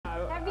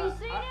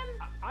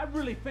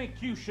really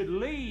think you should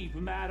leave,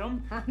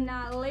 madam. I'm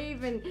not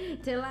leaving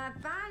till I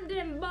find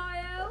him,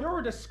 boyo. You're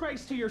a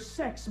disgrace to your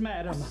sex,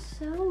 madam.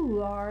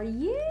 So are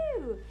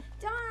you.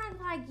 Don't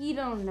act like you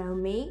don't know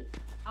me.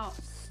 All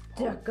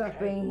stuck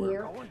up in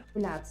here.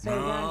 Not so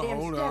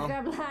goddamn stuck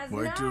up last night.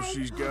 Wait till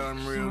she's got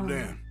him reeled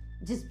in.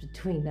 Just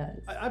between us.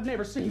 I've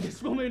never seen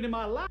this woman in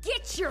my life.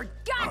 Get your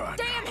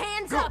goddamn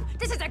hands up!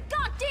 This is a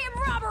goddamn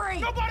robbery!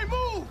 Nobody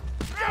move!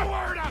 No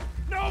word up!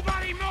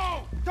 Nobody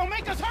move! Don't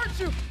make us hurt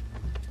you!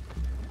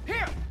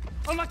 Here!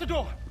 Unlock the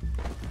door!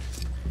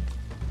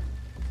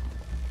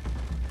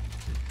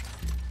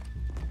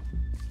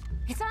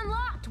 It's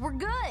unlocked. We're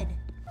good.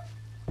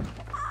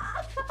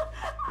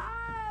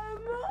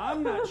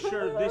 I'm not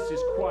sure this is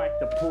quite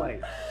the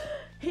place.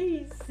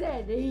 He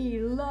said he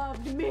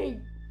loved me.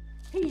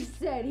 He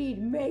said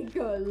he'd make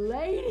a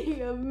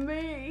lady of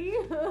me.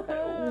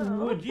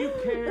 Would you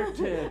care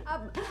to...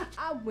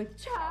 I'm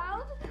with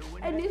child,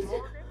 and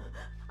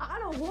I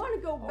don't want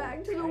to go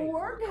back to the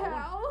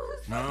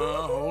workhouse. No,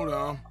 hold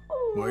on.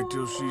 Wait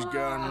till she's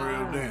got him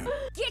reeled in.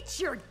 Get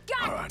your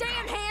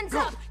goddamn hands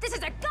up! This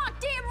is a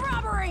goddamn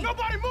robbery!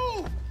 Nobody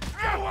move!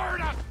 No word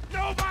up!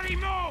 Nobody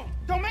move!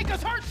 Don't make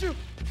us hurt you!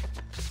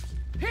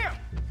 Here!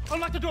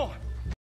 Unlock the door!